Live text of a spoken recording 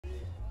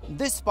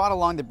This spot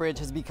along the bridge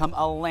has become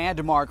a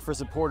landmark for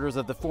supporters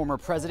of the former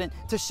president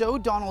to show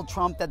Donald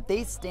Trump that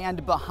they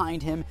stand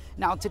behind him.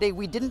 Now, today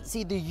we didn't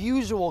see the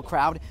usual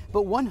crowd,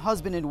 but one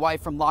husband and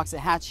wife from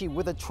Loxahatchee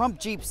with a Trump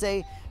Jeep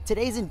say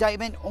today's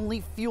indictment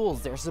only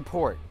fuels their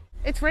support.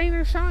 It's rain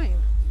or shine.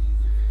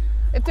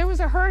 If there was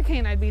a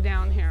hurricane, I'd be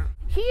down here.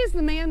 He is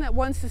the man that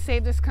wants to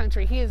save this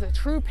country. He is a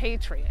true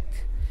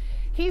patriot.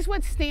 He's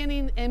what's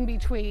standing in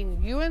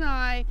between you and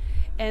I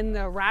and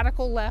the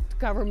radical left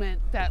government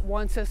that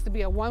wants us to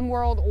be a one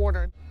world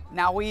order.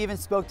 Now, we even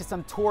spoke to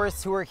some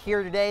tourists who are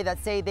here today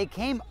that say they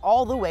came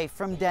all the way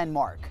from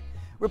Denmark.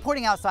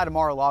 Reporting outside of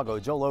Mar-a-Lago,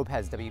 Joe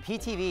Lopez,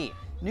 WPTV,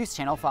 News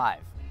Channel 5.